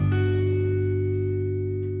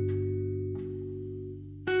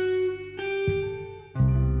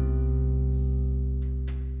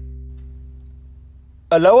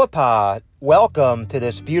Aloha, welcome to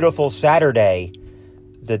this beautiful Saturday,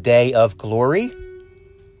 the day of glory,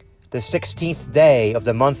 the 16th day of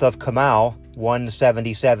the month of Kamau,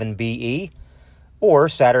 177 BE, or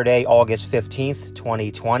Saturday, August 15th,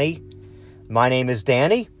 2020. My name is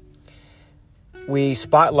Danny. We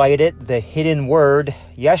spotlighted the hidden word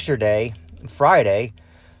yesterday, Friday,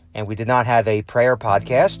 and we did not have a prayer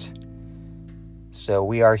podcast. So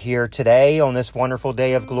we are here today on this wonderful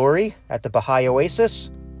day of glory at the Baha'i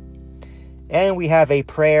Oasis. And we have a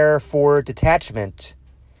prayer for detachment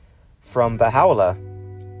from Baha'u'llah.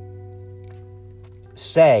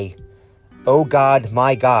 Say, O God,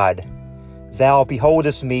 my God, thou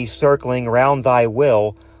beholdest me circling round thy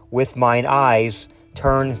will with mine eyes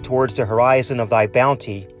turned towards the horizon of thy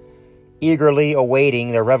bounty, eagerly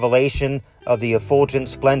awaiting the revelation of the effulgent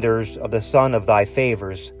splendors of the sun of thy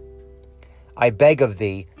favors. I beg of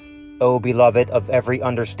thee, O beloved of every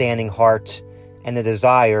understanding heart, and the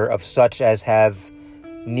desire of such as have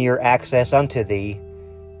near access unto thee,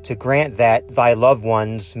 to grant that thy loved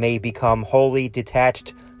ones may become wholly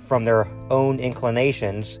detached from their own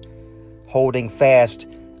inclinations, holding fast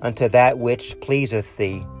unto that which pleaseth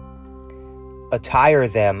thee. Attire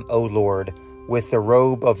them, O Lord, with the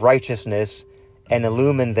robe of righteousness, and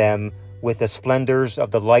illumine them with the splendors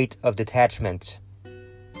of the light of detachment.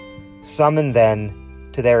 Summon then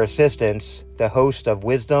to their assistance the host of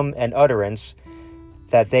wisdom and utterance,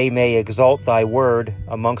 that they may exalt thy word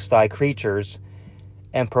amongst thy creatures,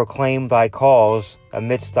 and proclaim thy cause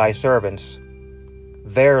amidst thy servants.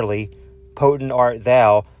 Verily, potent art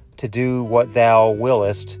thou to do what thou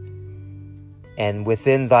willest, and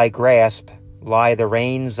within thy grasp lie the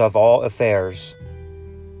reins of all affairs.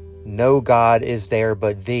 No God is there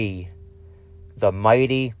but thee, the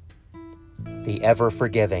mighty, the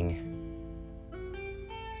ever-forgiving.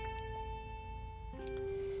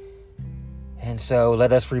 And so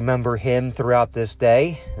let us remember him throughout this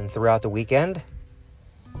day and throughout the weekend.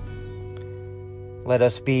 Let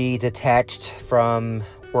us be detached from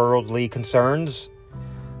worldly concerns.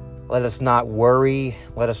 Let us not worry.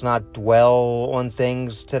 Let us not dwell on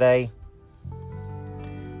things today.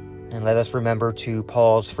 And let us remember to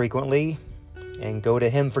pause frequently and go to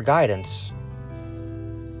him for guidance.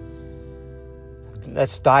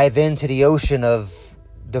 Let's dive into the ocean of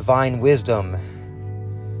divine wisdom,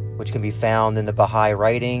 which can be found in the Baha'i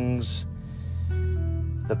writings,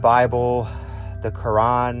 the Bible, the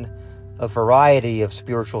Quran, a variety of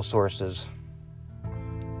spiritual sources.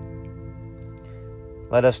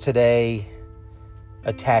 Let us today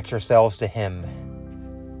attach ourselves to him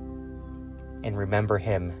and remember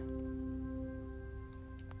him.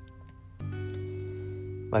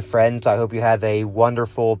 My friends, I hope you have a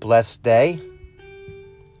wonderful, blessed day.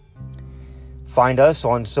 Find us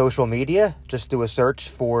on social media. Just do a search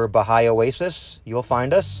for Baha'i Oasis. You'll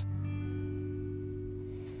find us.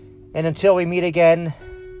 And until we meet again,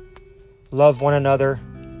 love one another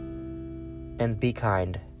and be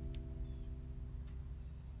kind.